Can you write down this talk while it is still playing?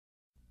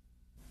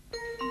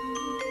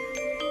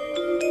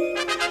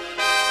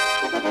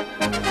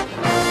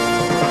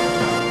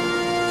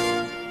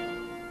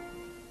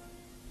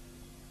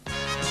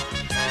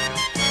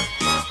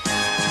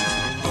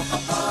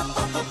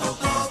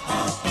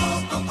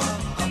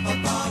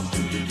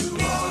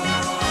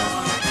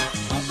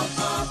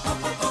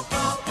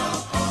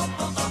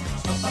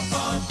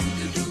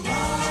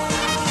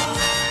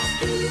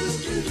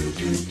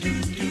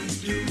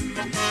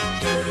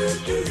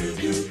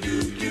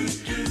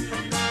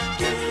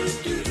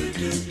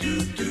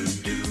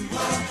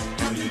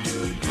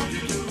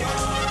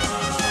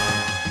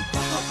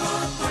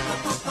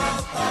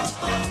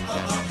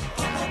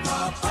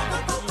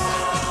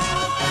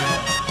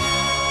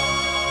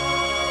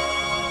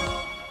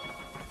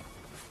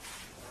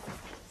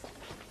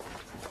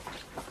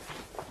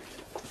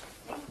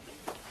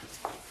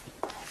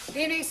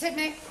Evening,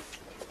 Sydney.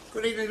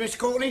 Good evening, Miss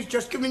Courtney.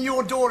 Just giving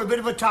your door a bit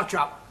of a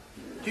touch-up.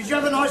 Did you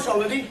have a nice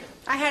holiday?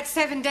 I had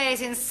 7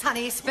 days in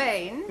sunny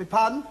Spain. Beg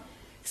pardon?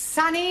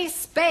 Sunny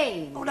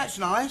Spain. Oh, that's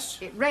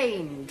nice. It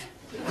rained.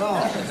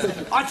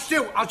 Oh. I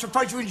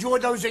suppose you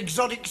enjoyed those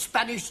exotic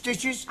Spanish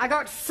dishes? I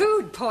got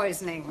food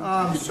poisoning. Oh,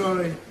 I'm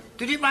sorry.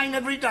 Did it rain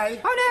every day?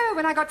 Oh, no.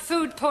 When I got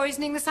food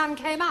poisoning, the sun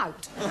came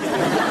out.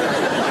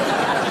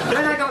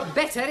 When I got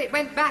better, it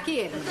went back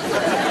in.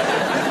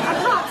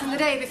 Apart from the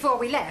day before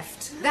we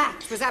left, that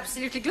was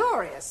absolutely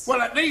glorious.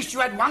 Well, at least you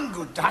had one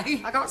good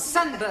day. I got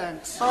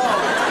sunburnt. Oh,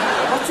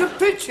 what a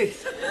pity.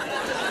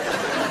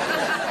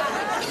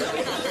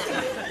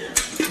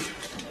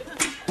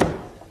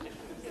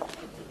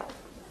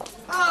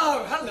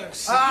 Oh, hello,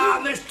 sir. Ah,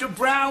 Mr.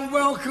 Brown,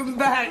 welcome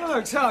back.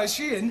 Oh, Ty, is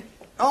she in?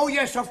 Oh,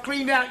 yes, I've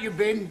cleaned out your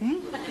bin.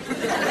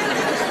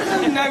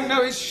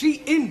 No, is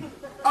she in?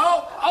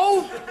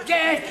 Oh,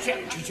 yes.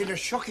 She's in a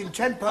shocking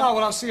temper. Oh,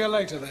 well, I'll see her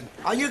later, then.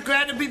 Are you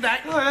glad to be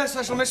back? Oh, yes,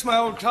 I shall miss my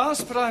old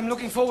class, but I'm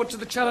looking forward to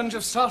the challenge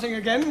of starting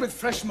again with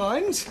fresh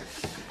minds.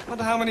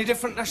 Wonder how many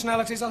different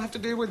nationalities I'll have to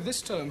deal with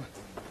this term.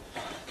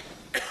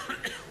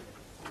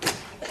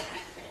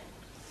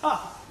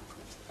 Ah.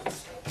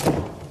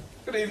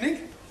 Good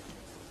evening.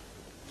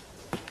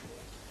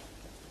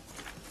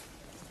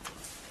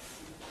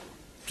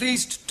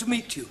 Pleased to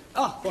meet you.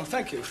 Ah, well,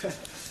 thank you. Do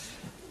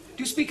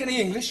you speak any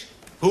English?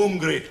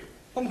 Hungary.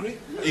 Hungry?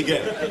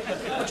 Igen.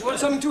 What, you want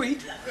something to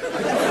eat?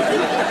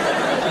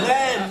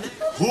 Nem,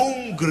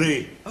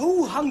 Hungary.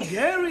 Oh,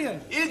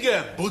 Hungarian.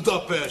 Igen,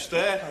 Budapest,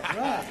 eh?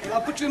 Right. Well,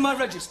 I'll put you in my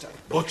register.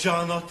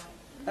 Bocsánat.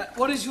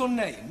 What is your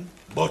name?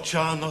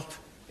 Bocsánat.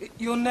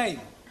 Your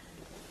name?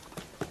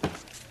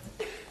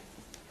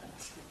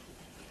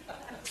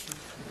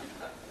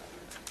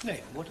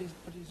 Name. What is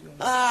your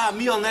name?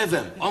 Mi a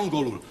nevem?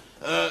 Angolul.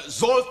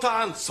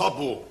 Zoltán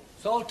Szabó.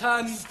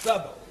 Zoltan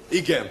Szabó.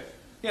 Igen.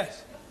 Yes.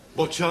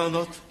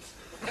 Bocsánat.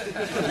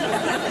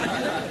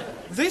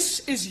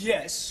 This is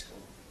yes,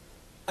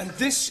 and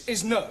this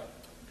is no.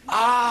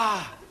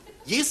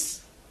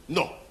 Yes?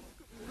 No.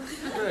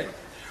 Great.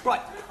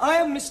 Right. I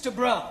am Mr.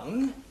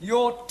 Brown,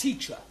 your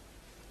teacher.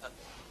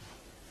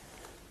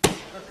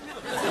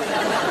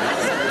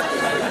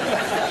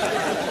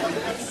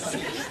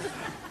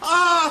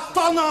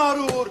 Tanár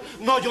úr!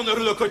 Nagyon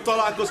örülök, hogy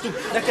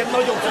találkoztunk. Nekem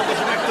nagyon fontos,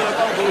 hogy megtanulok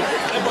angolul.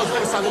 Ebben az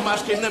országban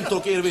másként nem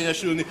tudok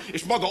érvényesülni.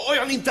 És maga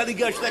olyan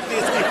intelligensnek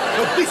néz ki,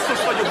 hogy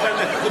biztos vagyok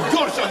benne, hogy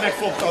gyorsan meg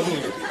fog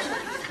tanulni.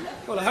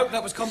 Well, I hope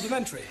that was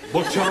complimentary.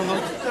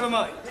 Bocsánat. Never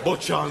mind.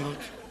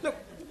 Bocsánat. Look,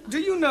 do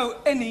you know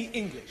any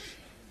English?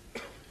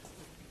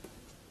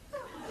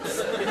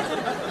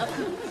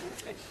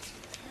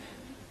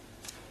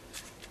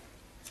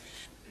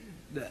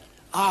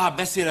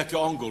 Beszélek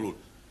angolul.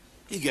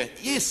 Igen,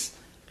 yes.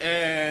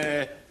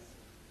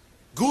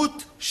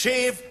 Good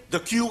shave the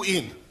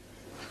queen.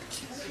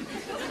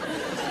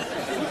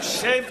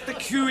 Shave the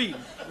queen.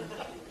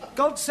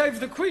 God save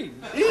the queen.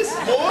 Yes,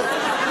 more?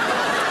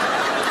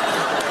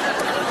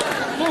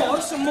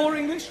 More? Some more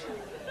English?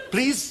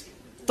 Please,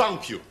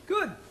 thank you.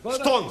 Good. Well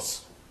done.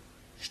 Stones.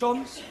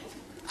 Stones?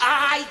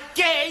 I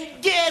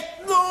can't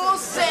get no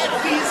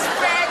satisfaction.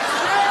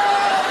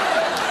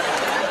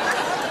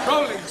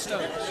 Rolling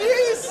Stones.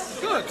 Yes.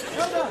 Good.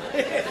 Well done.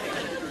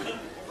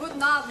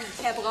 Guten Abend,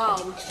 Herr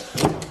Braun.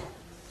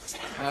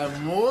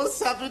 I'm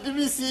most happy to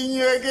be seeing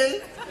you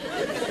again.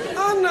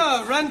 Oh,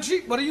 no,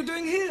 Ranjit, what are you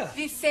doing here?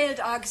 We failed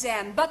our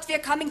exam, but we're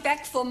coming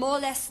back for more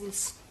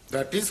lessons.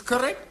 That is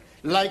correct.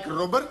 Like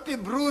Robert de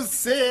Bruce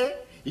say,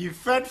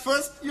 if at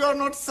first you are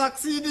not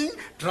succeeding,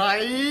 try.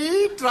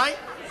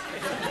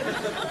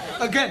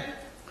 Again.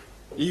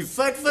 If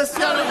at first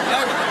you are not...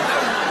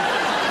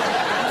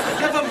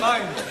 Never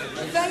mind.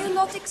 Were you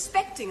not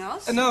expecting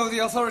us? No, the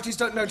authorities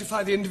don't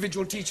notify the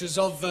individual teachers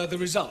of the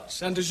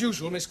results. And as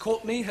usual, Miss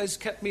Courtney has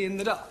kept me in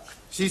the dark.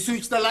 She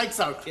switched the lights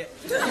out. Yeah.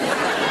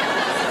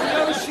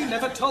 No, she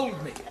never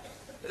told me.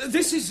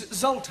 This is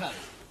Zoltan.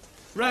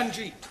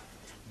 Ranjit.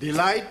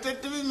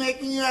 Delighted to be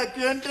making your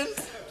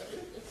acquaintance.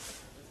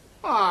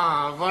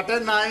 Ah, what a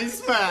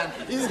nice man.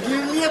 He's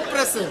giving me a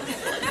present.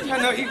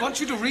 No, he wants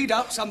you to read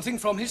out something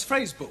from his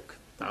phrase book.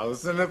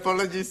 1,000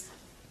 apologies.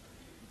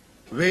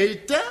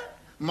 Waiter,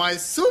 my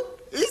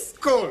soup is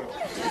cold.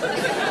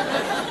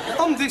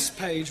 On this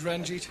page,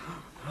 Ranjit.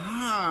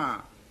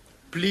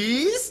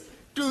 Pleased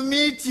to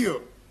meet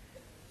you.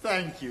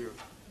 Thank you.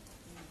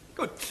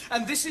 Good.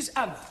 And this is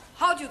Anna.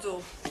 How do you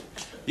do?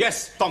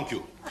 Yes, thank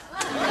you.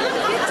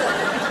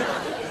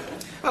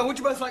 Well, would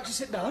you both like to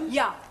sit down?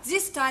 Yeah,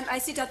 this time I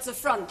sit at the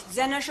front.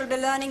 Then I shall be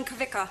learning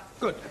quicker.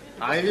 Good.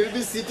 I will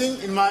be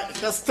sitting in my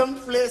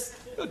accustomed place.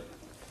 Good.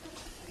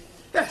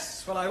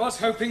 Yes, well, I was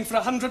hoping for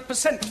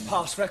 100%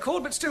 pass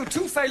record, but still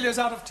 2 failures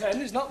out of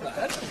 10 is not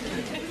bad.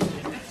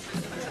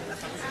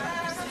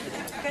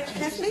 Good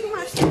evening,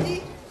 Master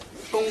G.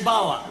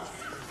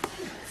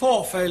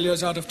 4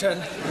 failures out of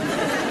 10.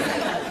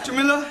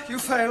 Jamila, you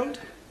failed.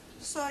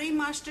 Sorry,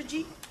 Master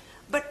G.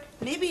 But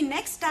maybe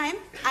next time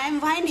I am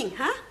whining,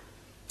 huh?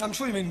 I'm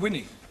sure you mean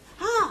winning.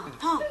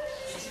 Huh.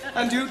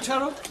 And you,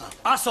 Taro?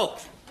 Also.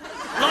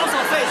 loss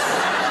of face.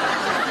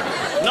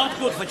 Not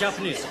good for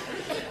Japanese.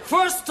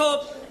 First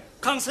stop,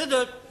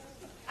 consider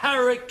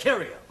Harry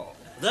Carrier.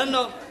 Then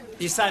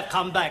decide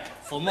come back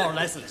for more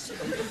lessons.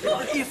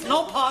 If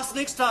no pass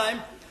next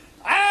time,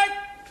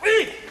 act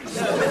free.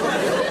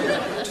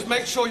 Just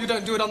make sure you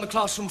don't do it on the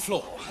classroom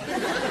floor.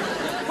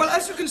 Well,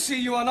 as you can see,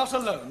 you are not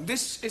alone.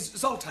 This is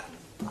Zoltan,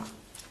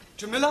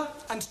 Jamila,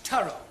 and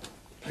Taro.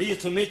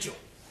 Pleased to meet you.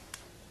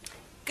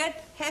 Good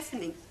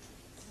evening.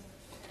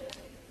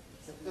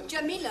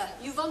 Jamila,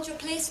 you want your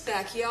place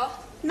back, yeah?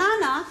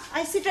 Nana,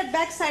 I sit at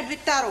backside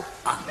with Taro.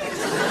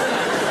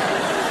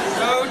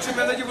 No,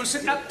 Jamila, you will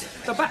sit at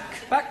the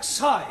back.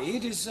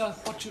 Backside is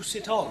what you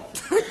sit on.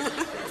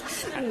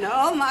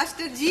 No,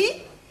 Master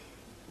Ji.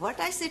 What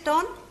I sit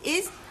on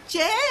is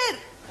chair.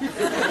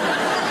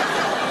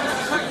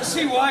 I can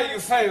see why you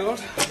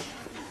failed.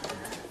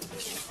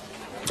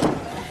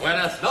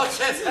 Buenas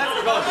noches,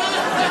 everybody.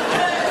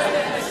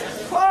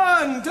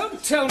 Juan,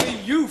 don't tell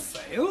me you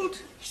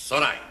failed.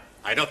 Sorry,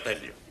 I don't tell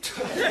you.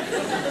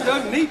 You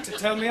don't need to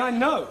tell me, I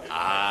know.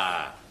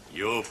 Ah,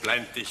 you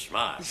plenty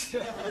smart.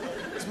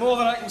 It's more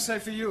than I can say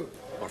for you.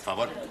 Por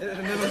favor.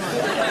 Never mind.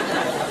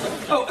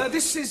 Oh,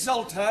 this is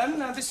Zoltan,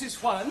 this is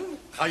Juan.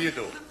 How you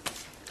do?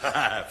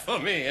 For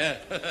me, eh?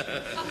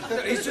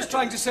 He's just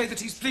trying to say that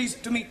he's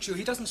pleased to meet you.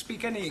 He doesn't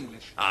speak any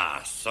English.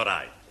 Ah,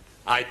 sorry.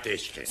 I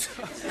teach him.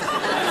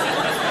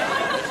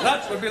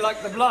 That would be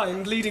like the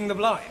blind leading the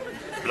blind.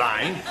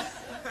 Blind?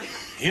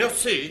 You don't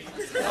see?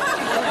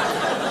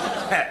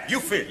 You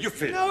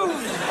feel. No.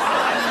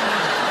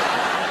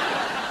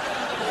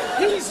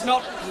 He's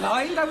not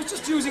blind. I was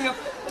just using a...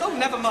 Oh,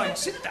 never mind.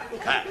 Sit down.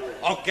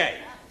 Okay.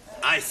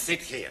 I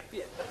sit here.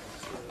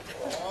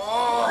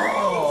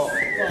 Oh.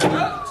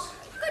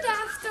 Good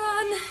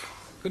afternoon.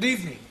 Good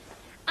evening.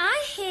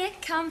 I here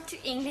come to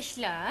English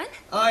learn.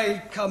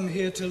 I come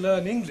here to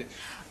learn English.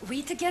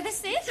 We together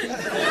sit.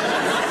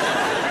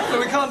 No,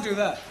 we can't do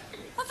that.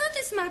 Oh, what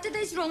is matter?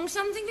 There's wrong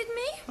something with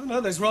me? Oh,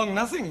 no, there's wrong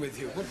nothing with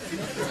you.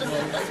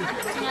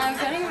 I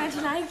very much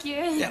like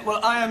you. Yeah, well,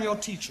 I am your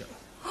teacher.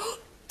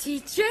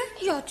 Teacher?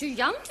 You're too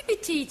young to be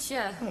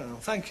teacher. Oh,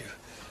 thank you.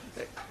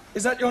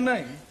 Is that your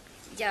name?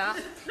 Yeah.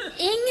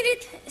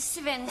 Ingrid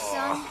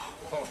Svensson.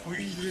 Oh,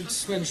 Ingrid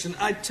Svensson.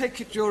 I take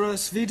it you're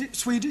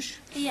Swedish?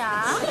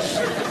 Yeah.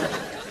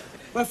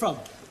 Where from?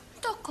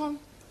 Stockholm.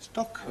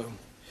 Stockholm.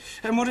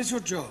 And what is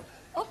your job?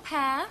 Au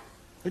pair.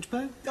 Which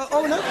pair?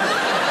 Oh, no.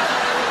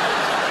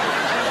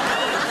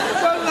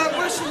 Well,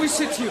 where should we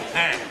sit you?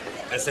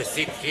 Let's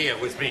sit here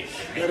with me.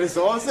 There is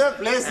also a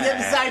place here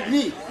beside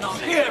me. Now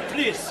here,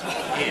 please.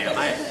 Here,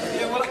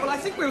 Yeah, well, I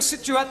think we'll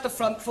sit you at the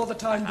front for the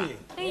time being.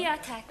 Yeah,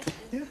 tack.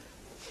 Yeah?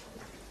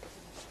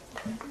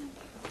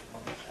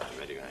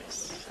 Very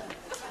nice.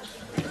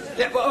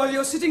 Yeah, well,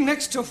 you're sitting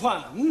next to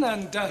Juan,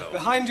 and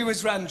behind you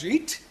is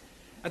Ranjit.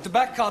 At the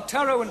back are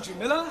Taro and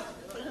Jamila.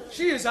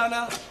 She is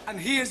Anna, and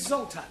he is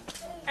Zoltan.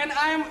 And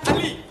I am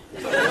Ali.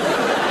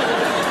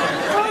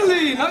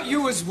 Ali, not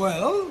you as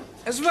well.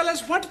 As well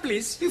as what,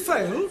 please? You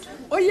failed.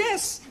 Oh,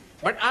 yes.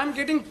 But I'm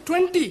getting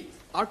 20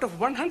 out of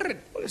 100.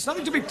 Well, it's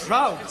nothing to be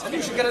proud of.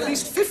 You should get at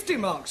least 50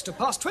 marks. To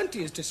pass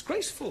 20 is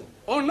disgraceful.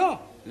 Oh, no.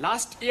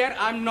 Last year,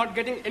 I'm not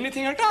getting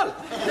anything at all.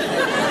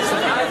 So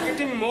I'm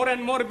getting more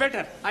and more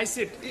better. I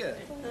sit. Yeah.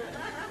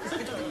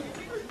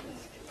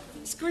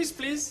 Squeeze,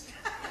 please.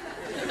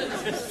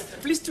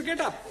 Please to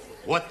get up.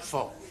 What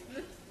for?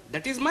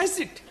 That is my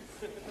seat.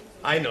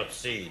 I not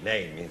see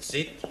name in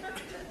seat.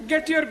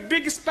 Get your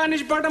big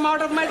Spanish bottom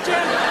out of my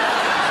chair.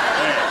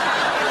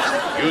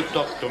 You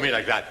talk to me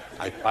like that,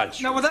 I punch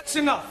you. Now, well, that's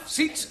enough.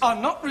 Seats are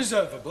not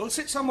reservable.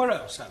 Sit somewhere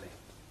else, Ali.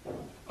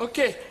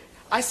 Okay,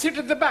 I sit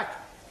at the back.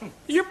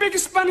 You big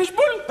Spanish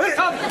bull. Hey,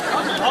 come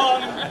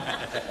on.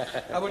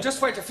 I will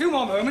just wait a few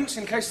more moments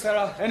in case there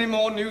are any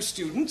more new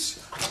students.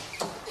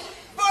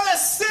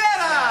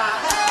 Buonasera!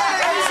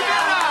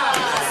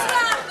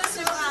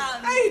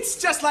 Hey, it's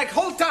just like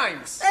old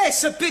times. Hey,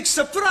 it's a big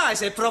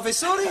surprise, eh,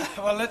 Professore?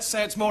 Well, let's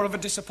say it's more of a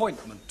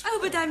disappointment. Oh,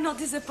 but I'm not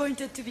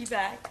disappointed to be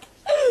back.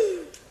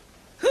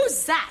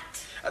 Who's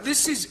that?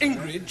 This is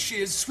Ingrid. She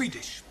is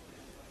Swedish.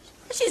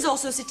 She's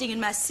also sitting in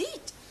my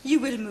seat. You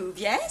will move,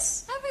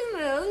 yes? I will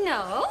move,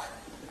 no.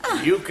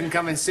 You can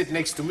come and sit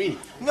next to me.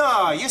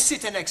 No, you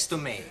sit next to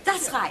me.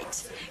 That's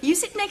right. You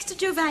sit next to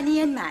Giovanni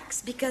and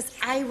Max, because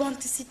I want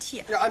to sit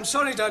here. Yeah, I'm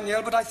sorry,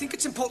 Danielle, but I think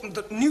it's important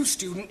that new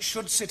students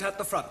should sit at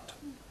the front.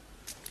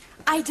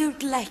 I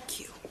don't like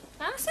you.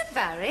 I'm so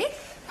very.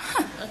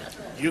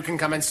 You can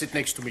come and sit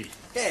next to me.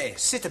 Hey,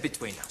 sit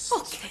between us.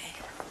 Okay.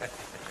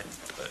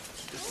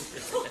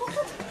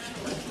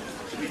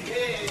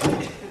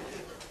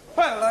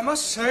 Well, I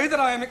must say that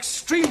I am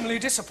extremely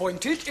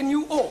disappointed in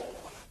you all.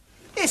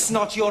 It's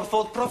not your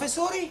fault,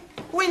 Professore.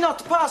 We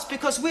not pass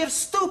because we're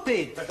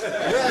stupid.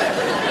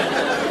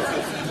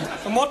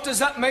 And what does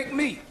that make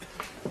me?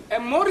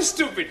 And more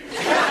stupid.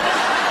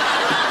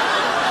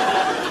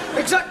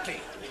 Exactly.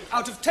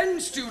 Out of 10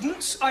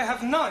 students, I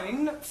have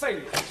 9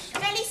 failures.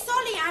 Really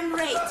sorry, I'm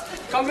late.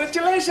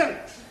 Congratulations.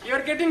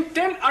 You're getting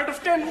 10 out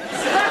of 10.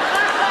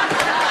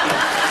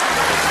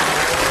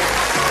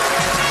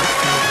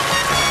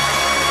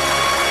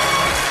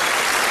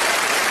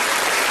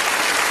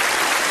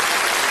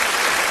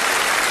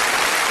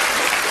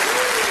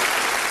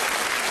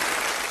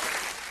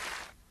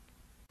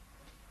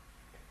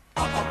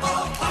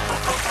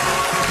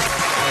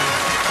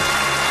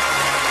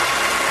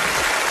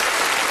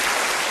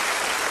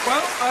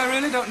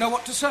 know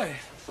what to say.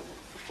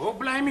 Oh,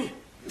 blimey.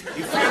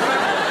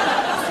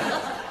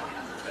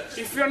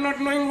 If you're not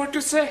knowing what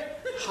to say,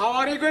 how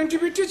are you going to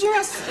be teaching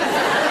us?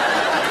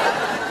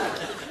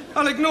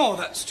 I'll ignore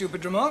that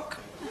stupid remark.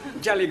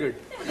 Jolly good.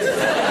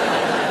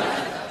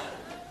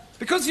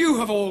 Because you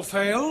have all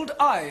failed,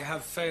 I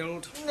have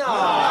failed. No,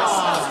 that's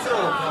not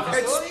true, Professor.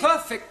 It's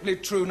perfectly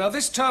true. Now,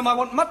 this term, I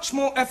want much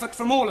more effort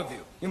from all of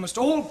you. You must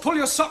all pull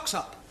your socks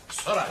up.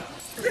 All right.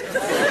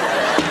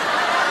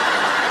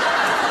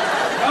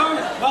 No,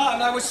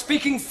 man, I was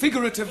speaking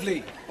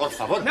figuratively. Por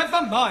favor.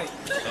 Never mind.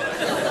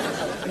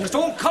 You must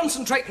all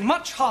concentrate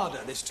much harder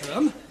this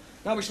term.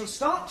 Now, we shall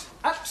start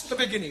at the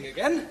beginning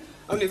again.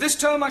 Only this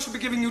term I shall be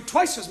giving you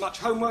twice as much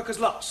homework as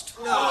last.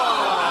 No.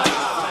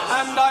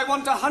 And I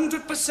want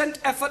 100%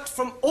 effort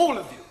from all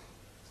of you.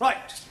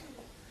 Right.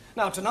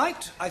 Now,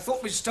 tonight, I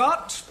thought we'd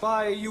start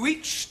by you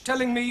each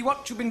telling me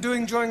what you've been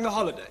doing during the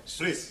holidays.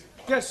 Please.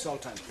 Yes,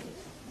 Zoltan.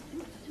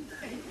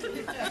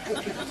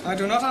 I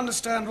do not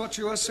understand what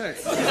you are saying.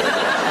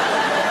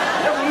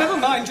 Yeah, well, never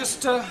mind.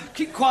 Just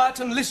keep quiet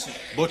and listen.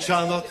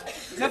 Bocsánat.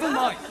 Never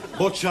mind.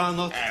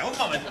 Bocsánat. Un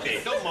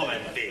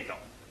momentito.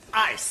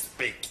 I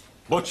speak.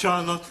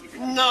 Bocsánat.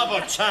 No,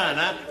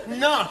 Bocsana,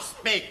 no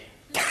speak.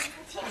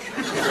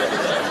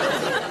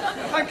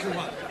 Thank you,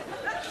 man.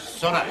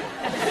 Sorry.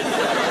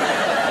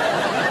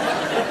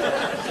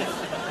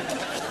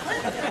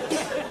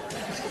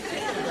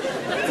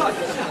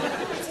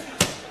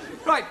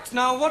 Right,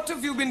 now, what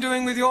have you been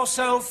doing with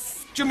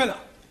yourself, Jamila?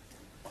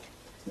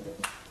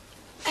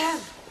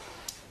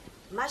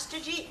 Master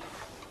Ji,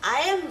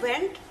 I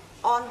went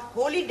on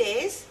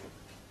holidays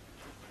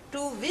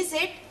to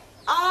visit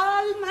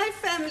all my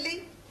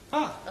family.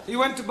 Ah, you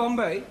went to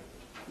Bombay?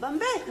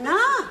 Bombay?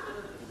 No,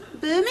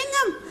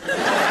 Birmingham.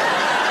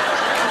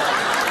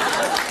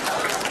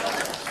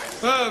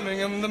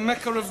 Birmingham, the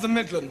Mecca of the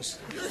Midlands.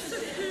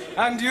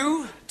 And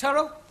you,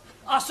 Taro?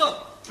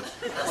 Also,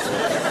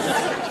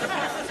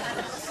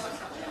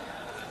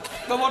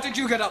 Well, what did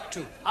you get up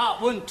to? I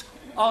went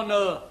on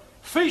a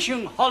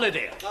fishing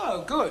holiday.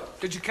 Oh, good.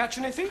 Did you catch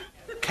anything?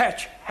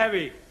 Catch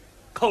heavy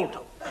cold.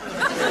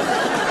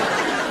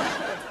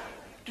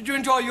 Did you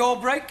enjoy your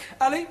break,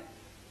 Ali?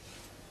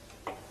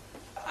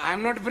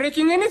 I'm not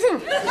breaking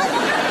anything. A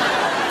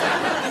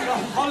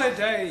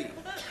holiday.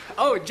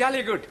 Oh,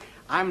 jolly good.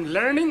 I'm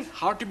learning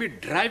how to be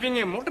driving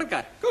a motor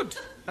car. Good.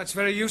 That's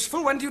very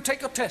useful. When do you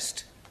take your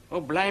test? Oh,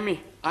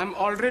 blimey. I'm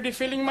already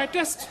failing my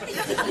test.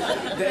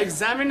 The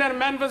examiner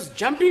man was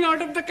jumping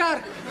out of the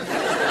car.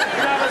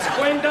 And I was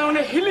going down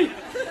a hilly.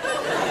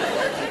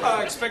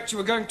 I expect you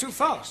were going too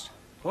fast.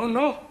 Oh,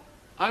 no.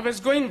 I was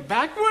going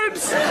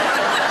backwards.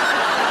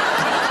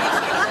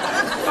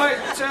 Right,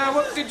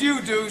 what did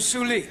you do,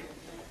 Suli?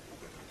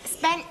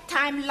 Spent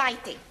time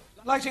lighting.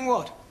 Lighting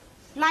what?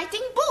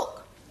 Lighting book.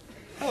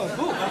 Oh, a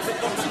book.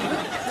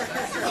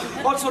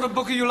 What sort of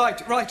book are you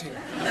writing?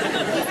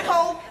 It's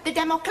called The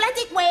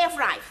Democratic Way of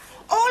Life.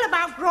 All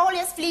about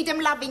glorious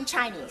freedom-loving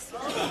Chinese.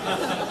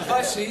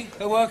 I see.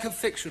 A work of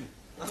fiction.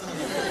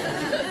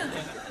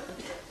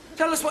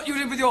 Tell us what you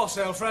did with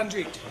yourself,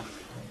 Ranjit.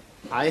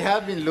 I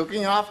have been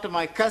looking after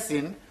my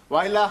cousin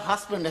while her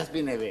husband has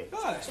been away.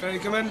 Ah, that's very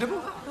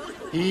commendable.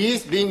 He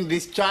is being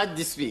discharged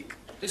this week.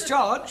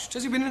 Discharged?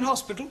 Has he been in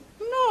hospital?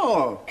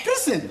 No,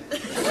 prison.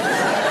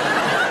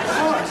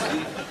 Oh, I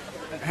see.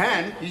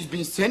 And he's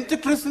been sent to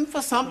prison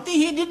for something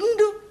he didn't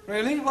do.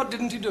 Really? What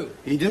didn't he do?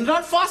 He didn't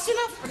run fast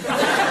enough.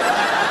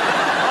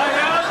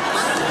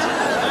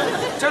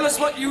 Tell us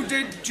what you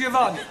did,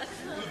 Giovanni.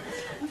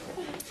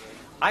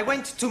 I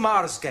went to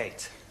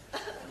Marsgate.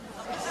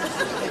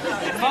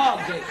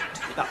 Margate?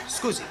 No,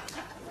 scusi.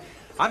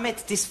 I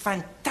met this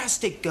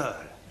fantastic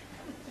girl.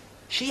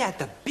 She had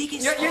the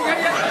biggest... Yeah.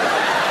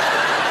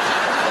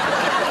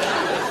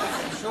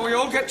 Sure you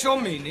all get your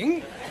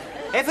meaning?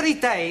 Every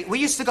day, we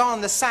used to go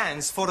on the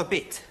sands for a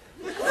bit.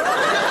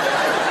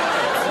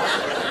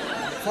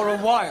 For a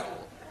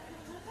while.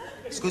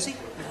 Scusi?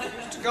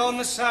 To go on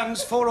the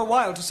sands for a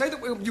while. To say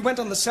that you went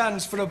on the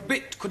sands for a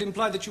bit could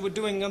imply that you were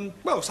doing,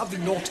 well,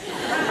 something naughty.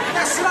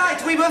 That's right,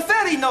 we were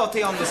very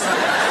naughty on the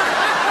sands.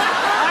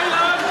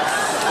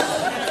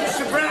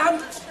 Mr.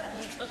 Brown,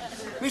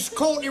 Miss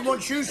Courtney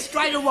wants you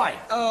straight away.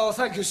 Oh,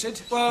 thank you,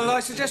 Sid. Well, I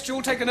suggest you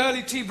all take an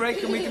early tea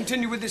break and we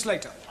continue with this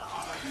later.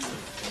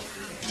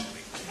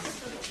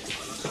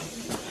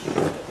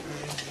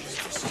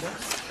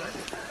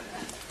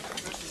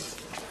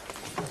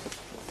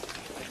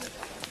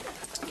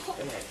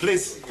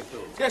 Please.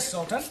 Yes,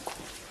 Zoltan.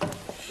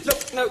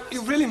 Look, no,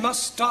 you really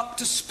must start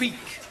to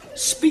speak.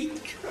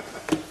 Speak.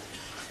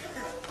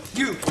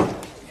 You.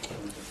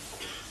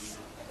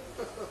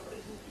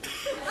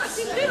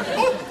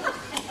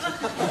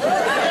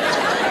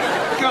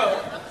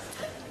 Girl.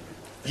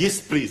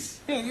 Yes, please.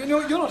 Yeah,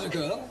 you're not a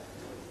girl.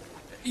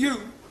 You.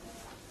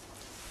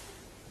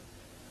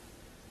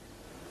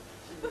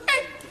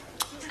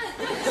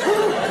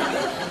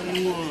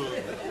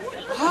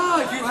 Ah,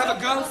 you have a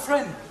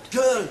girlfriend.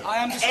 Girl.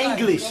 I understand.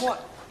 English.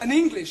 What? An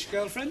English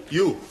girlfriend?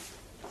 You.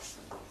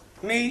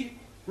 Me?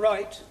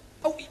 Right.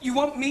 Oh, you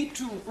want me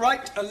to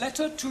write a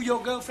letter to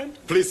your girlfriend?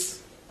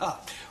 Please. Ah,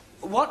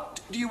 what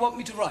do you want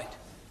me to write?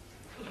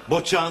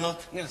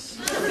 Bocsánat. Yes.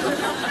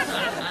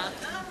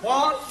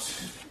 What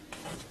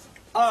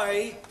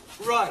I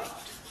write.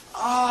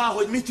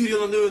 Hogy mit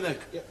írjon a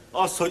nőnek?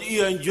 Az, hogy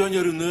ilyen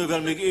gyönyörű nővel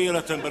még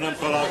életemben nem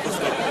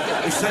találkoztam,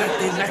 és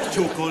szeretném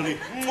megcsókolni,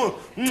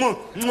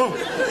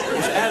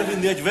 és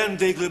elvinni egy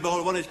vendéglőbe,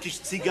 ahol van egy kis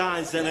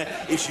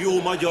cigányzene, és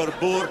jó magyar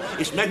bor,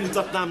 és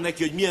megmutatnám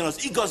neki, hogy milyen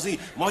az igazi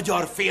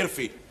magyar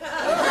férfi. Yes,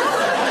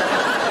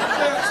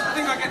 I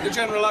think I get the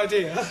general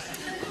idea.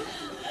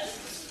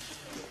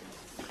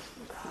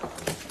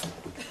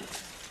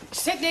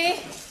 Sydney!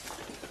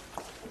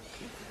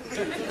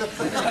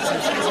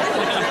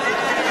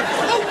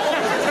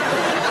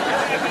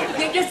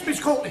 Yes,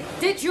 Miss Courtney.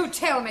 Did you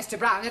tell Mr.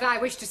 Brown that I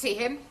wish to see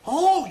him?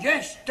 Oh,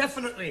 yes,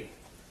 definitely.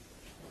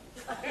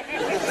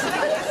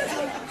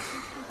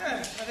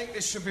 Yes, I think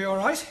this should be all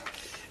right.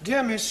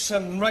 Dear Miss,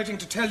 I'm writing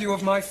to tell you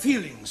of my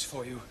feelings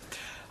for you.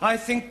 I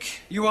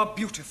think you are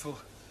beautiful.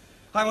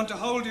 I want to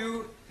hold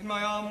you in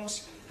my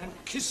arms and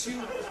kiss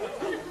you.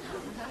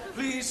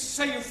 Please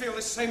say you feel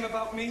the same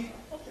about me.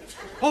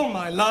 All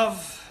my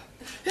love.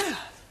 Yeah.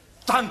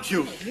 Thank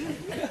you.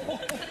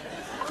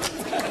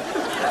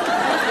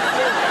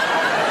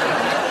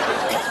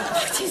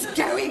 What is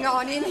going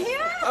on in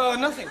here?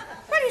 Nothing.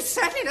 Well, it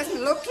certainly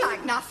doesn't look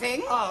like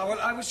nothing. Ah, well,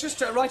 I was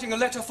just writing a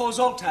letter for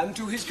Zoltan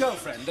to his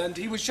girlfriend, and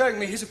he was showing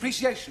me his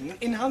appreciation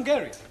in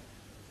Hungarian.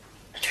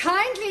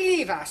 Kindly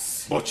leave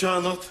us.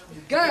 Bocsánat.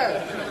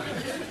 Go.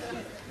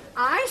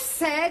 I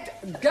said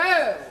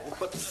go.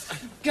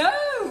 Go.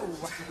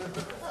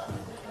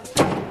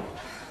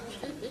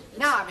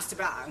 Now, Mr.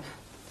 Brown,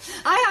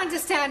 I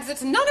understand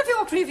that none of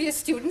your previous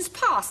students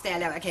passed their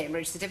lower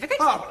Cambridge certificate.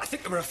 Ah, well, I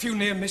think there were a few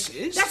near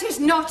misses. That is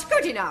not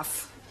good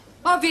enough.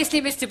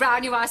 Obviously, Mr.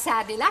 Brown, you are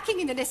sadly lacking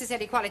in the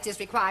necessary qualities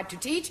required to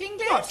teach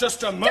English. Oh,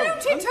 just a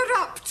moment. Don't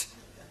interrupt.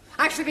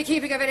 I shall be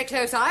keeping a very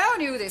close eye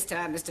on you this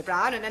term, Mr.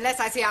 Brown, and unless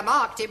I see a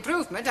marked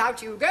improvement,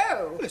 out you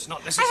go. Well, it's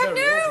not I necessary. have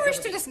no wish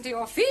to listen to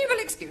your feeble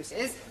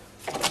excuses.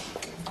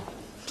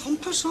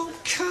 Pompous old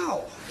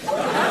cow.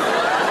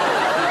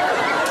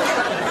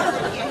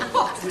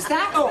 What was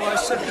that? Oh, I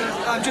said,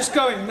 I'm just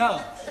going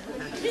now.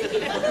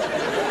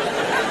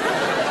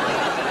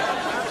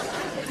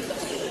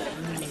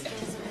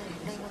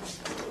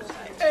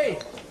 Hey,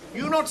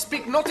 you not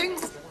speak nothing?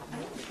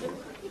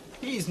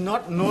 He is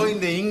not knowing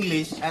the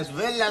English as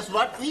well as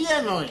what we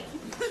are knowing.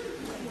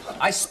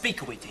 I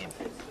speak with him.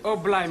 Oh,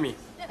 blimey.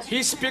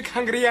 He speak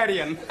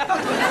Hungarian.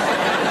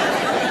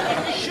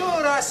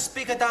 Sure, I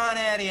speak a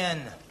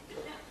Danarian.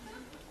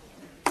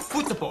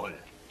 Football.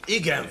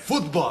 Igen,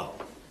 futball.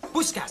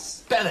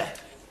 Puskas. Pele.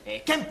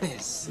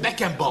 Kempes.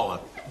 Beckenbauer.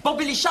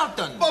 Bobili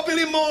Shelton.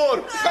 Bobili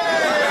Moore.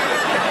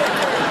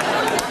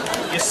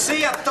 You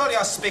see, I told you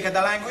I speak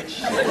the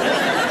language.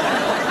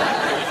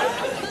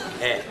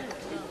 Hey,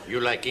 you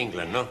like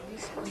England, no?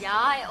 Yeah,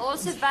 I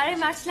also very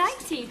much like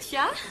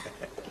teacher.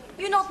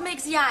 You not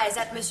make the eyes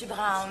at Monsieur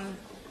Brown.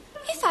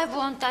 If I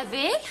want, I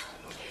will.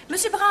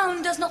 Monsieur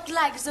Brown does not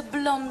like the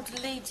blonde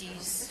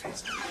ladies.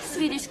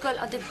 Swedish girls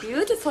are the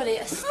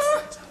beautifulest.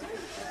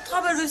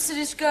 Trouble with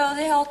Swedish girl,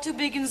 they are too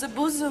big in the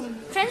bosom.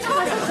 French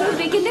girls are too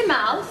big in the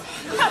mouth.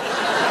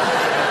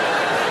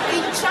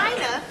 In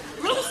China,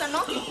 rules are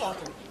not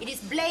important. It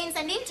is brains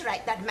and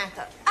intellect that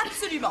matter.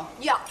 Absolument.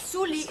 Yeah,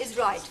 Sully is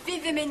right.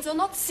 We women are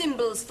not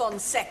symbols for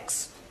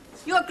sex.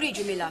 You agree,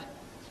 Jamila?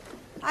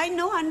 I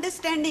no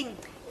understanding.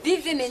 We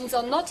women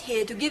are not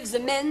here to give the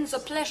men the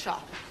pleasure.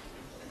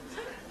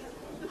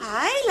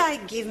 I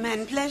like give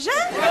men pleasure.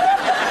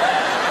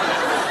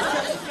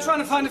 Trying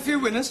to find a few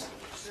winners.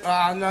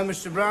 No,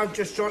 Mr. Brown,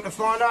 just trying to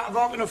find out if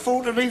I can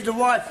afford to leave the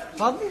wife.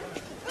 Pardon?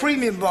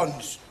 Premium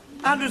bonds.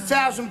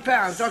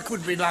 £100,000. I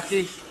could be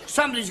lucky.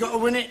 Somebody's got to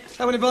win it.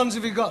 How many bonds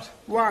have you got?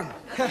 One.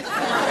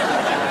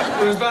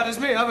 You're as bad as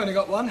me. I've only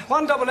got one.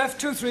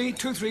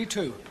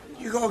 1FF23232.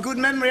 You got a good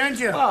memory, ain't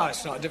you? Ah,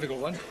 it's not a difficult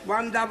one.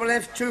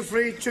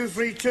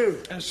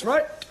 1FF23232. That's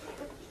right.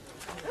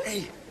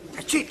 Hey,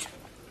 that's it.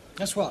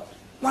 That's what?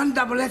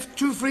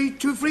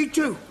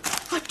 1FF23232.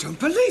 I don't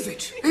believe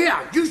it. Here,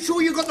 you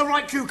sure you got the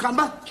right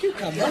cucumber?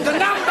 Cucumber? The number!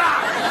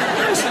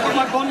 Yes, I've got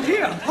my bond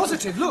here. I'm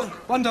positive. Look,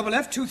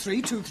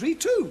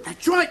 1FF23232.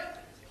 That's right.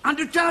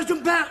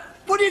 £100,000.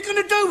 What are you going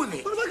to do with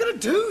it? What am I going to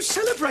do?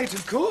 Celebrate,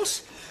 of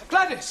course.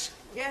 Gladys.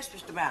 Yes,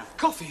 Mr. Brown.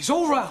 Coffees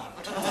all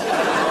round.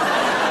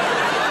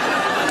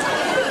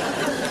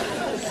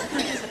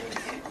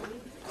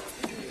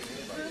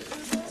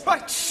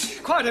 Right.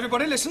 Quiet,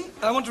 everybody. Listen.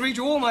 I want to read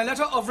you all my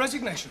letter of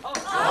resignation. No,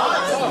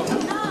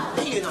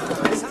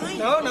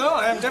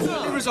 I am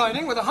definitely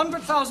resigning. With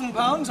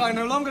 £100,000 I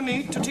no longer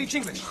need to teach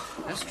English.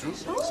 That's true.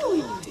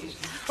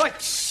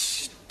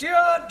 Right.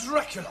 Dear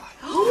Dracula.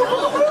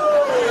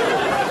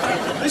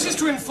 This is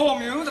to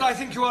inform you that I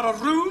think you are a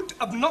rude,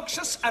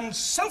 obnoxious, and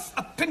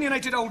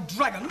self-opinionated old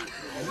dragon.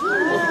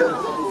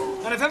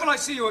 And if ever I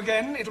see you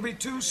again, it'll be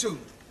too soon.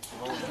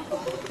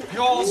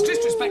 Yours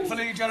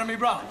disrespectfully, Jeremy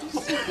Brown.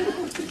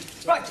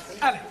 Right,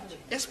 Ali.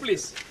 Yes,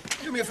 please.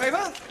 Do me a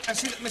favour and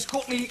see that Miss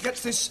Courtney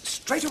gets this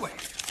straight away.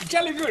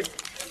 Jolly good.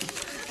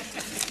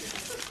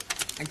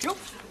 Thank you.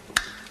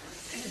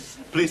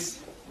 Please.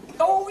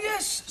 Oh,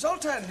 yes,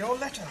 Zoltan, your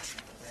letter.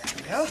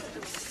 There we are.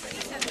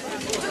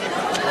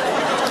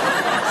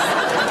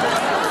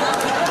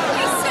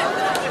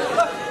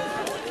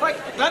 Right,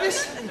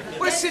 Gladys,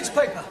 where's Sid's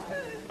paper?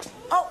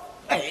 Oh,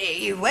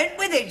 he went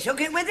with it,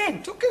 took it with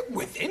him. Took it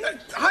with him?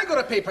 I got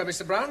a paper,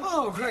 Mr. Brown.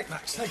 Oh, great,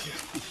 Max, thank you.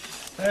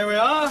 There we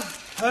are.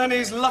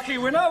 Ernie's lucky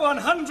winner,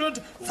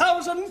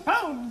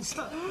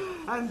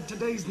 £100,000. And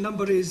today's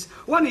number is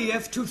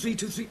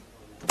 1EF2323.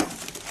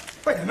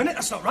 Wait a minute,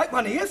 that's not right.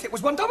 1EF, it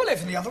was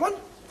 1FF in the other one.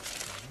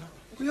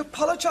 We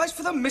apologise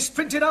for the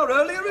misprinted our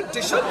earlier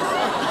edition.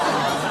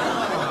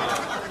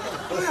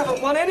 We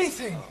haven't won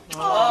anything.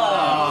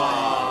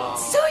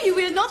 So you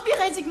will not be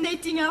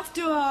resignating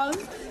after all?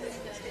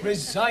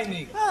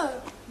 Resigning. Oh.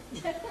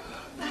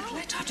 That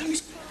letter to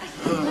Miss...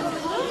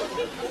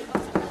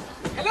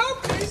 Hello,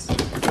 please.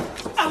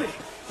 Ali,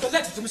 the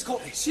letter to Miss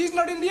Courtney. She's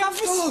not in the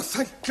office. Oh,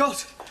 thank God.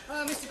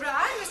 Mr.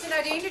 Brown, Mr.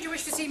 Nadine, did you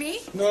wish to see me?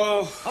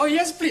 No. Oh,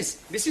 yes, please.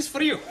 This is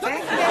for you.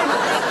 Thank you very much.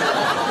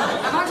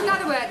 I want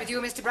another word with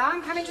you, Mr.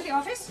 Brown. Come into the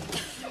office.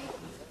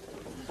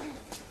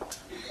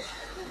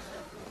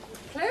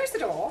 Close the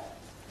door.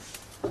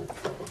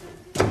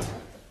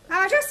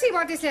 I'll just see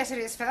what this letter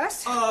is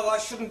first. Oh, I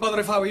shouldn't bother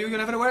if I were you. You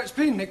never know where it's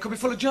been. It could be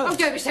full of germs. Oh,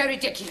 don't be so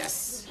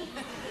ridiculous.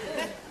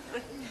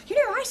 You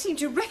know, I seem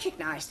to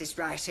recognise this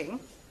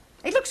writing.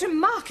 It looks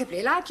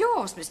remarkably like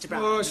yours, Mr.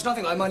 Brown. Oh, it's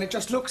nothing like mine. It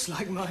just looks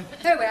like mine.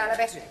 Oh, well, I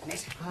better open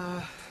it.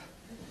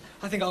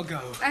 I think I'll go.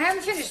 I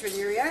haven't finished with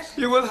you yet.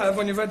 You will have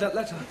when you've read that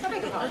letter. I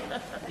beg your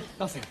pardon.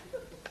 Nothing.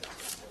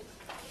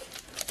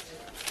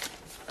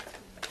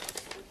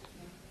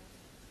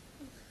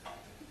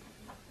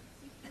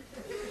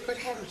 Good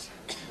heavens.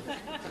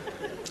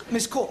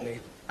 Miss Courtney,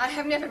 I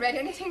have never read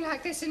anything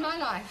like this in my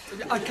life.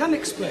 I can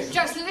explain.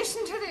 Just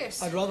listen to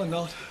this. I'd rather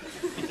not.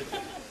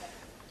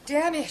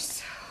 Dear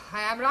Miss,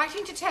 I am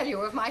writing to tell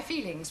you of my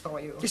feelings for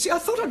you. You see, I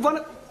thought I'd won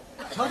it.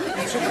 Pardon?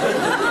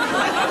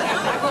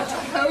 I want to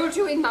hold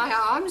you in my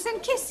arms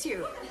and kiss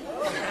you.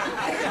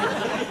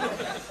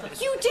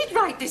 You did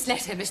write this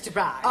letter, Mr.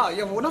 Brown. Ah,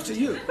 yeah, well, not to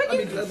you.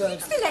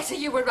 It's the letter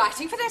you were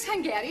writing for that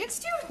Hungarian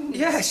student.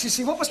 Yes, you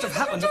see, what must have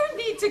happened... You don't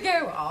need to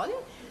go on.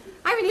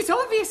 I mean, it's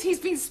obvious he's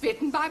been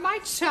smitten by my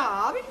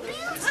charm and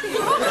beauty.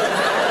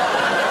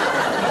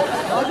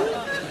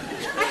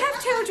 I have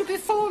told you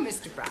before,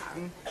 Mr.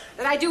 Brown,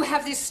 that I do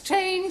have this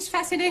strange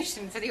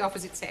fascination for the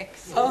opposite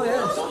sex. Oh,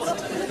 yes.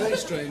 Very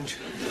strange.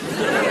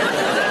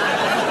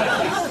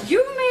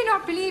 You may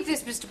not believe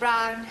this, Mr.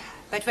 Brown,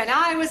 but when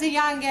I was a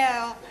young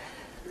girl,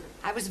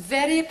 I was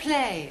very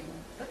plain.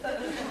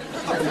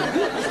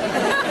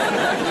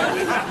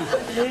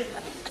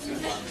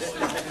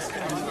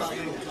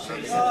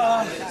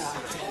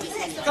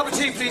 Cup of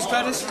tea, please,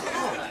 Gladys.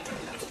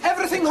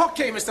 Everything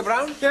okay, Mr.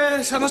 Brown?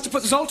 Yes, I must have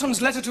put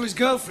Zoltan's letter to his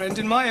girlfriend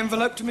in my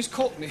envelope to Miss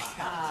Courtney.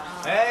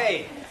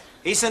 Hey,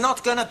 he's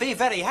not gonna be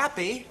very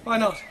happy. Why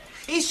not?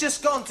 He's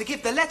just gone to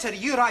give the letter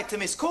you write to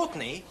Miss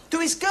Courtney to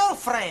his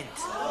girlfriend.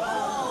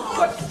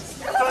 What?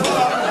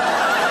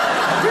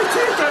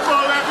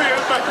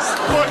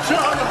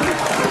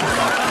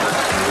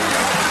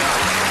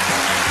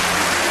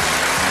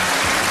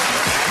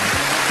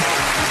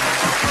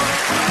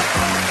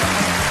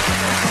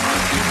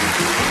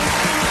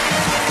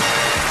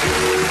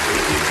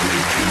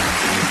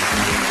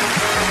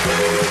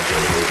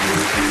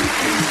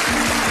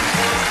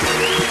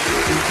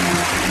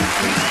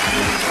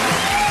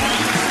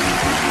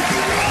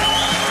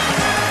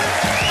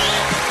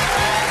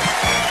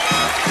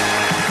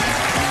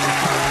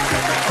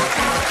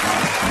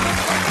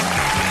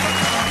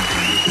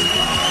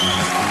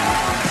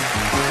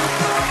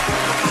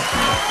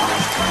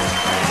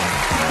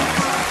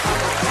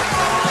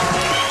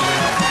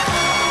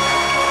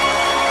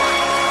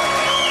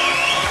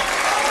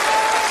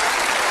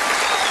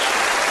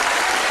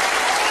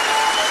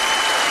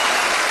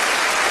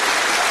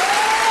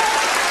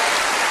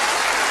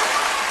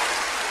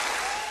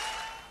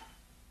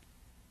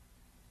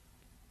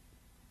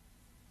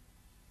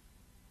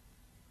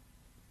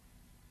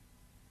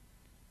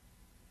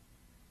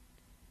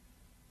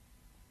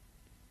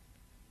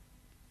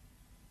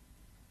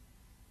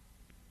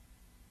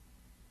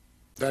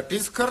 That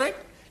is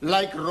correct.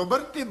 Like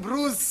Robert the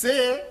Bruce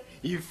say,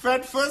 if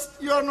at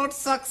first you are not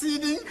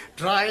succeeding,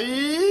 try.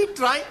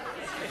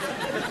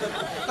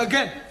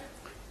 Again.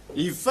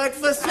 If at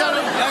first you are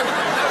not...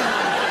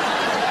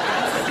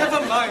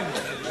 Never mind.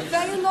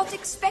 Were you not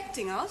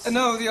expecting us?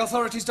 No, the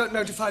authorities don't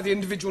notify the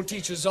individual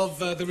teachers of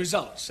the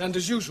results. And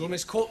as usual,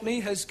 Miss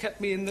Courtney has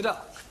kept me in the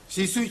dark.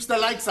 She switched the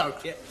lights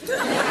out. Yeah.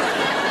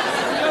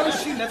 No,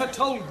 she never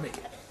told me.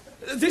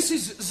 This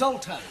is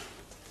Zoltan.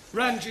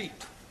 Ranjit.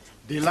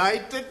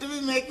 Delighted to be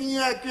making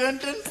your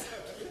acquaintance.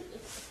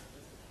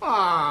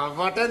 Ah,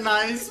 what a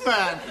nice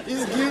man.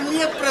 He's giving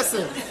me a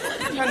present.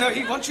 Yeah, no,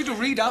 he wants you to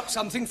read out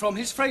something from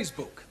his phrase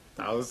book.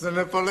 1,000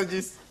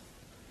 apologies.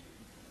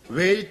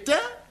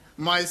 Waiter,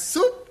 my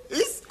soup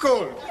is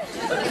cold.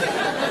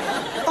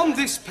 Oh, On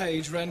this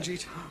page,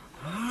 Ranjit.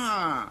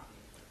 Ah,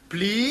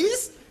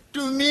 pleased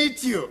to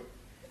meet you.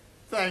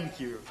 Thank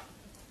you.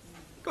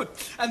 Good.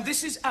 And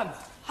this is Anna.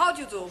 How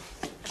do you do?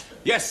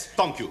 Yes,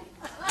 thank you.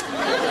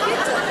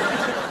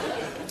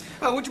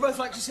 Well, would you both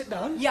like to sit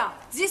down? Yeah,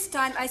 this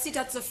time I sit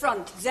at the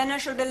front. Then I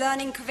shall be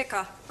learning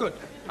quicker. Good.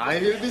 I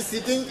will be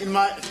sitting in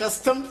my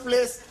custom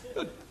place.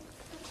 Good.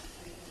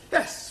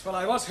 Yes, well,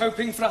 I was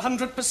hoping for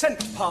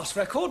 100% pass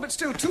record, but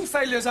still 2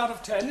 failures out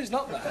of 10 is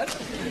not bad.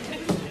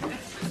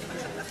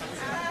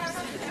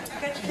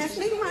 Good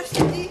evening,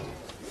 Master Ji.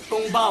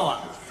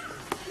 Gongbawa.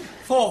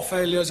 4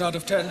 failures out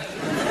of 10.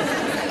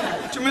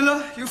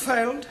 Jamila, you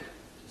failed.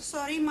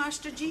 Sorry,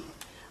 Master Ji.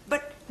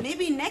 But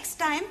maybe next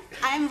time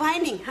I am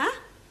whining, huh?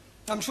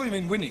 I'm sure you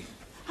mean winning.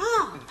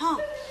 Huh.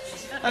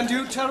 And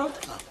you, Taro?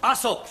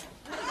 Aso.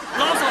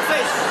 Lots of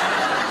face.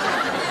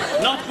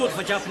 Not good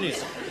for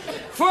Japanese.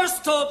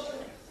 First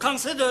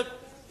consider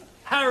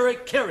Harry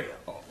Carrier.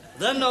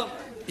 Then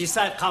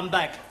decide come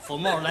back for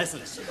more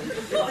lessons.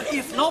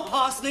 If no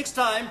pass next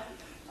time,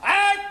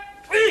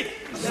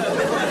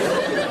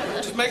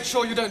 Just make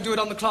sure you don't do it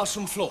on the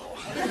classroom floor.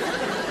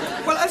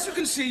 Well, as you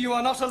can see, you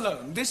are not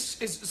alone.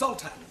 This is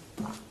Zoltan,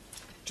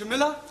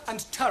 Jamila,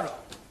 and Taro.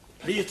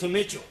 Pleased to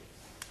meet you.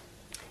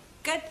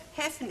 Good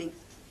evening.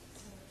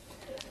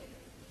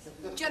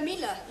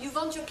 Jamila, you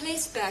want your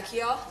place back,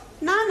 yeah?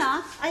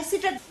 Nana, I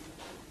sit at...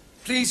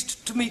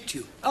 Pleased to meet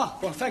you. Ah,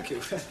 well, thank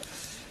you.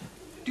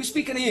 Do you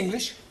speak any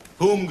English?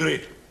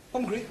 Hungary.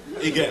 Hungry?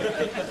 Igen.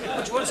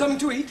 What, you want something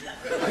to eat?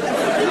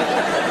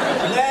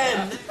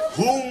 Nem,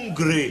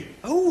 Hungary.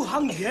 Oh,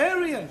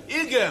 Hungarian.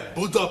 Igen,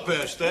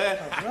 Budapest, eh?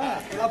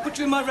 Right. I'll put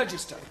you in my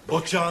register.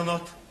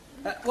 Bocsánat.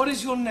 What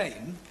is your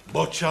name?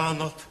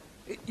 Bocsánat.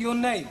 Your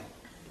name?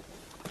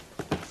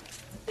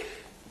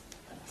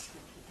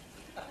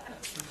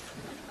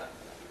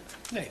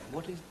 Name.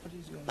 What is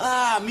your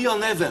name? Mi a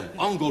nevem?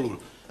 Angolul.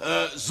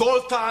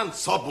 Zoltán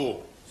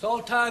Szabó.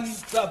 Zoltan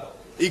Szabó.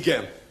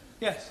 Igen.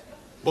 Yes.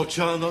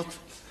 Bocsánat.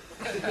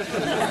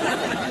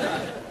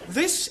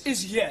 This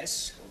is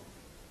yes,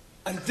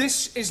 and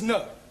this is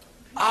no.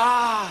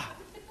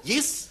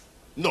 Yes?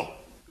 No.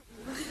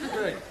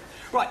 Great.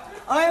 Right.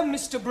 I am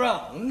Mr.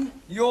 Brown,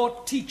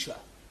 your teacher.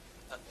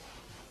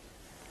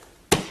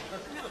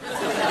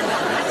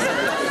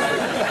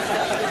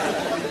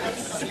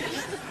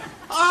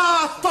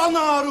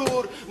 Tanár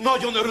úr!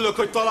 Nagyon örülök,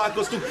 hogy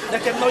találkoztunk.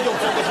 Nekem nagyon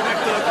fontos, hogy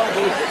megtanulok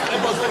angolul.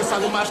 Ebben az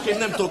országban másként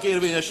nem tudok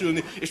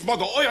érvényesülni. És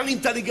maga olyan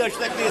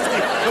intelligensnek néz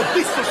ki, hogy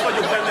biztos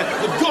vagyok benne,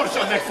 hogy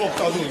gyorsan meg fog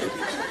tanulni.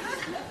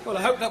 Well,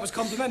 I hope that was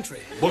complimentary.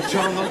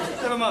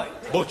 Bocsánat. Never mind.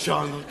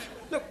 Bocsánat.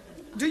 Look,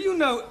 do you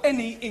know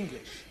any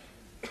English?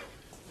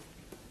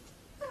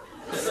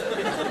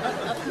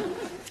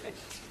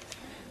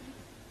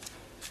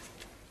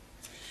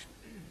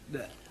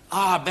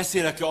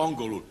 Beszélek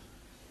angolul.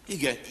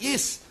 Igen,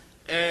 yes.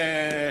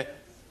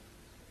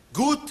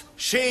 Good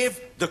shave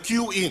the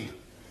queen.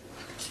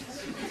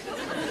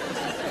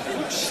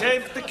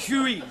 Shave the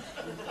queen.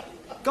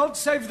 God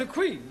save the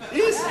queen.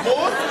 Yes,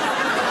 more?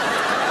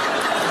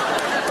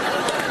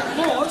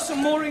 More?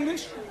 Some more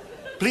English?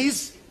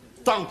 Please,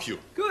 thank you.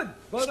 Good.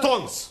 Well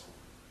Stones.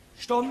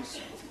 Stones?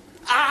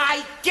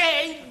 I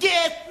can't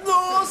get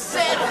no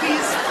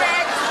satisfaction.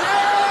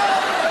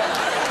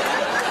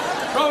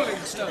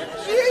 Rolling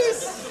Stones.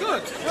 Yes.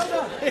 Good. Well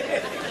done.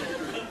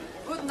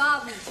 Guten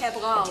Abend, Herr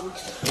Braun.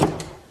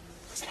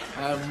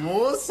 I'm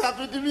most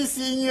happy to be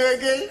seeing you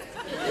again.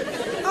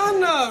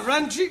 Anna,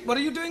 Ranjit, what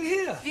are you doing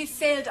here? We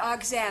failed our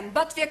exam,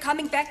 but we're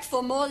coming back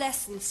for more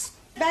lessons.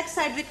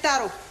 Backside with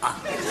Taro.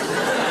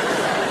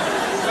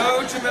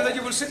 No, Jamila,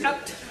 you will sit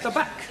at the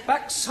back.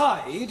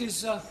 Backside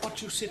is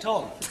what you sit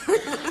on.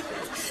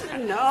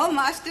 No,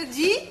 Master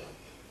Ji.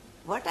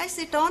 What I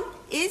sit on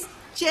is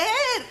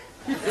chair.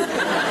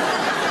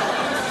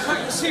 I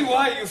can see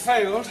why you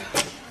failed.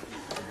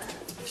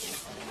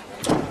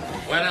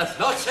 Buenas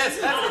noches,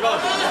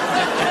 everybody.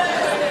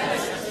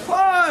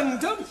 Juan,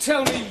 don't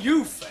tell me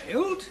you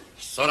failed.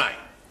 Sorry,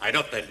 I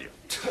don't tell you.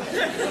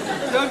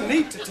 You don't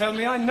need to tell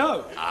me, I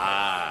know.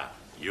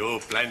 You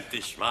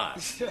plenty smart.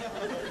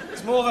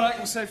 It's more than I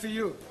can say for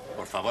you.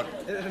 Por favor.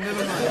 Never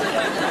mind.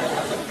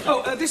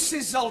 Oh, this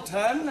is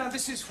Zoltan,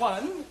 this is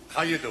Juan.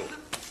 How you do?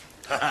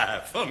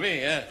 For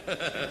me, eh?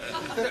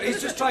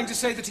 He's just trying to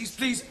say that he's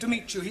pleased to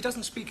meet you. He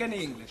doesn't speak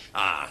any English.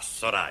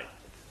 Sorry.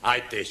 I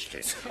teach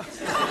him.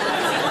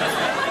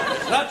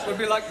 That would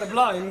be like the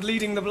blind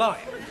leading the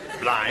blind.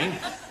 Blind?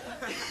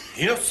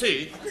 You don't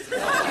see?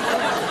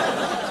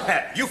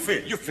 You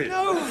feel.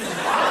 No.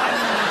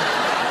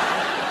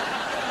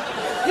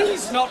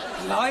 He's not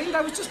blind.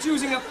 I was just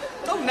using a...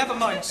 Oh, never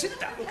mind. Sit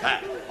down.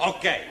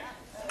 Okay.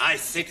 I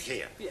sit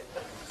here.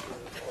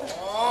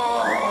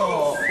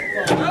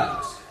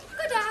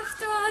 Good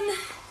afternoon.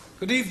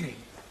 Good evening.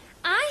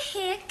 I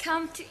here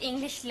come to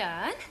English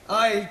learn.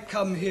 I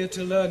come here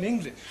to learn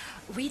English.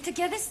 We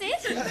together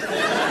sit.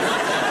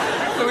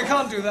 No, we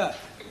can't do that.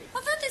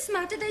 What is the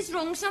matter? There's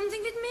wrong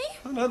something with me?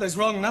 Oh, no, there's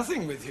wrong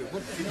nothing with you.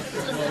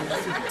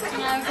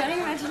 I very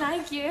much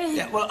like you.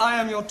 Yeah, well, I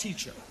am your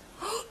teacher.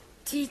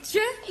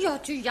 teacher. You're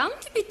too young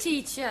to be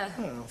teacher.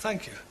 Oh,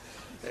 thank you.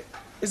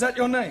 Is that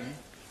your name?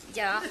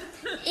 Ja.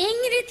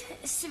 Ingrid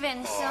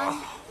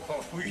Svensson.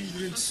 Oh,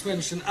 Ingrid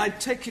Svensson. I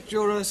take it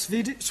you're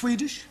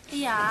Swedish?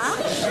 Ja.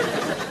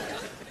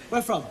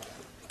 Where from?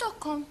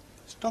 Stockholm.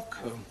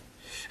 Stockholm.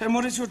 And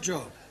what is your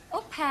job?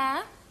 Au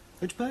pair.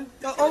 Which pair?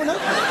 Oh, no.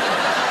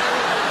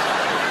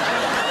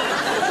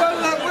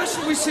 Well, where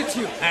shall we sit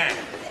you?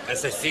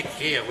 As I sit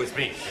here with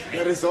me.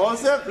 There is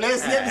also a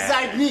place here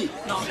beside me.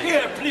 No,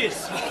 here,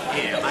 please.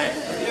 Here,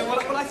 Yeah,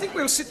 well, I think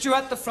we'll sit you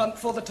at the front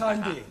for the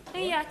time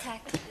being. Ja,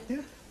 tack.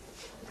 Yeah.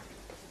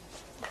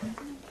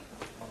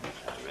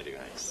 Very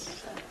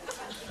nice.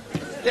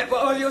 Yeah,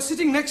 well, you're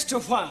sitting next to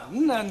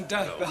Juan, and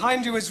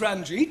behind you is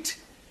Ranjit.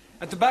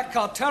 At the back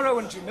are Taro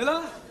and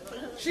Jamila.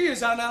 She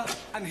is Anna,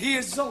 and he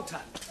is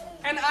Zoltan.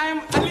 And I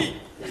am Ali.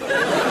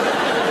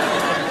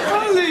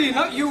 Ali,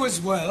 not you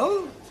as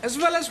well. As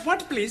well as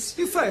what, please?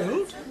 You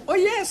failed. Oh,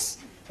 yes.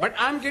 But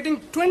I'm getting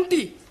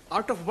 20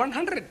 out of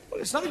 100. Well,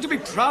 it's nothing to be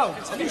proud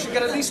of. You should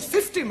get at least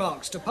 50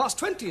 marks. To pass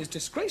 20 is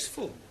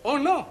disgraceful. Oh,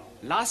 no.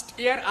 Last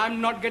year, I'm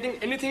not getting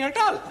anything at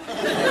all.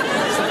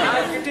 So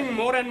I'm getting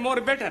more and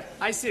more better.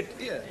 I sit.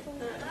 Yeah.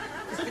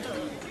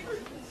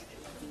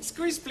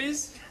 Squeeze,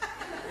 please.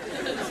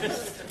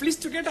 Please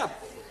to get up.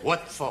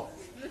 What for?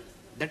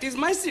 That is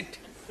my seat.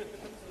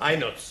 I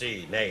not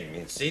see name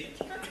in seat.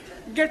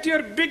 Get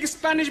your big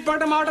Spanish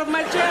bottom out of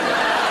my chair.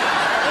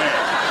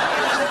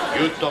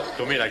 You talk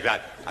to me like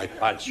that, I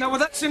punch you. Now, well,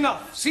 that's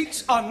enough.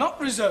 Seats are not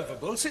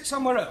reservable. Sit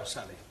somewhere else,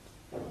 Ali.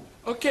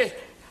 Okay,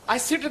 I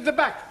sit at the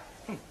back.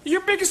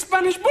 You big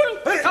Spanish bull.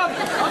 Come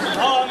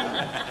on.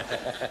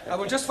 I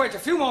will just wait a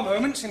few more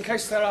moments in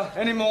case there are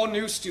any more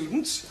new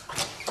students.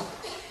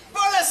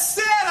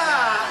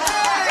 Buonasera!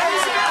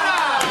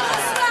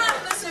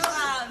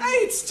 Hey,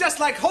 it's just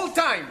like old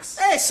times.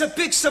 Hey, it's a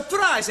big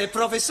surprise, eh,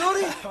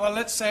 Professore? Well,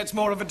 let's say it's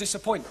more of a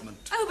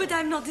disappointment. Oh, but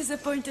I'm not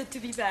disappointed to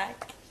be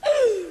back.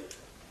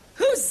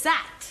 Who's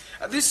that?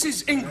 This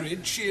is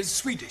Ingrid. She is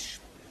Swedish.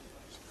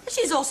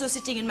 She's also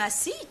sitting in my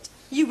seat.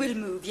 You will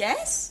move,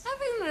 yes? I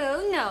will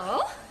move,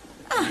 no.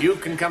 You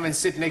can come and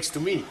sit next to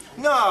me.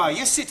 No,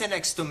 you sit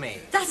next to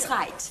me. That's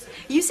right.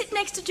 You sit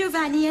next to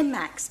Giovanni and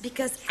Max,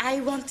 because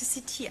I want to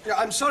sit here. Yeah,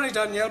 I'm sorry,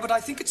 Danielle, but I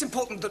think it's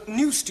important that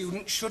new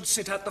students should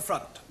sit at the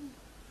front.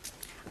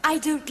 I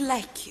don't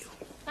like you.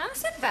 I'm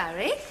so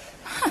very.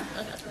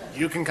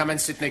 You can come and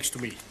sit next to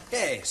me.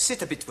 Hey,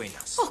 sit between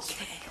us.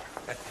 Okay.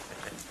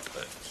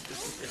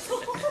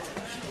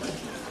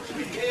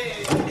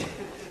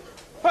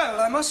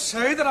 Well, I must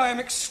say that I am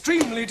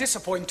extremely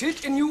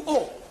disappointed in you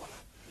all.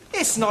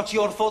 It's not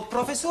your fault,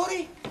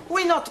 Professore.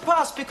 We not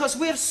pass because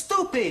we're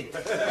stupid.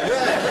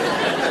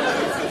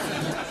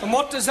 And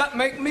what does that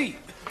make me?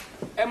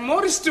 And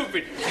more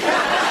stupid.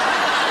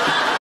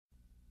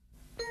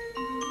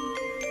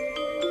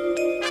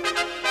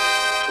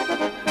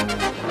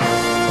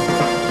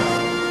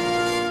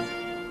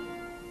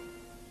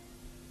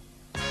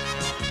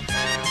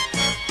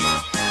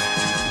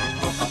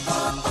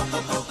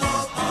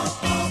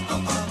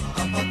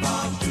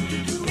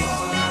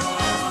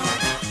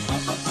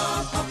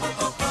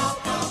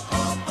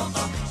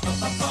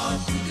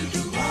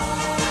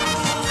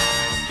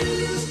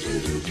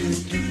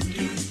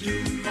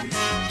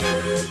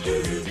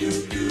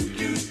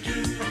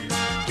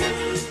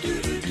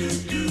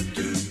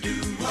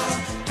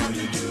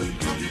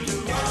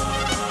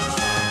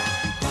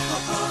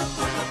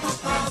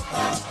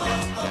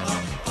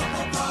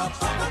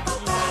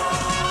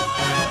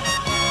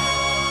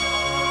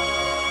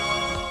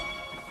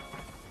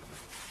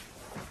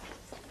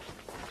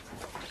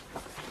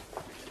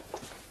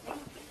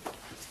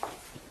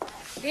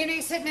 Good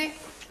evening, Sydney.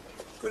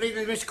 Good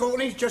evening, Miss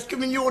Courtney. Just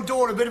giving your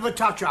door a bit of a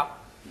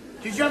touch-up.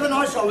 Did you have a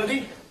nice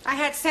holiday? I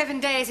had 7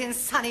 days in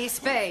sunny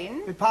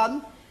Spain. Beg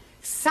pardon?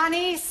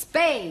 Sunny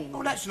Spain.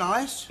 Oh, that's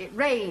nice. It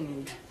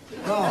rained.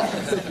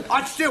 Oh.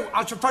 I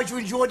suppose you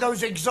enjoyed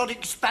those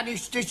exotic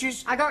Spanish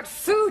dishes? I got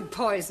food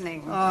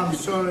poisoning. Oh, I'm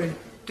sorry.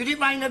 Did it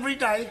rain every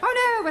day?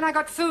 Oh, no. When I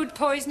got food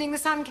poisoning, the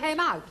sun came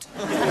out.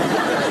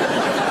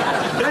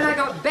 When I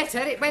got better,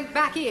 it went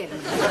back in.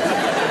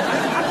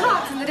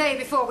 Apart from the day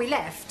before we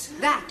left,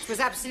 that was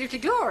absolutely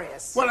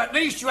glorious. Well, at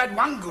least you had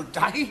one good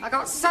day. I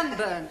got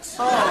sunburnt.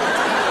 Oh,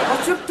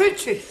 what a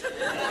pity.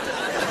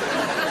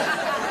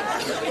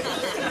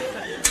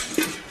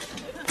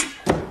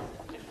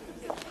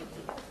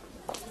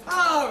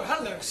 Oh,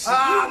 hello, sir.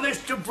 Ah,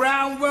 Mr.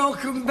 Brown,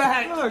 welcome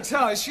back.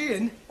 Oh, is she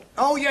in?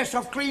 Oh, yes,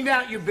 I've cleaned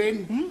out your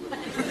bin.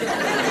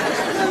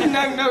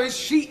 No, is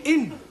she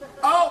in?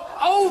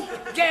 Oh,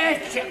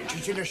 yes.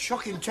 She's in a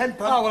shocking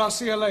temper. Oh, well, I'll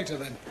see her later,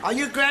 then. Are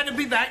you glad to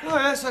be back? Oh,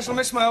 yes, I shall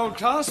miss my old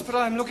class, but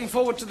I'm looking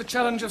forward to the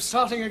challenge of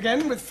starting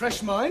again with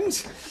fresh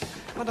minds.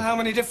 Wonder how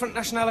many different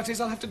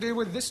nationalities I'll have to deal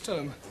with this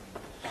term.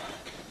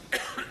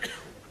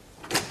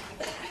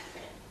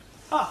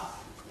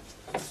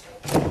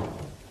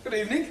 Good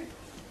evening.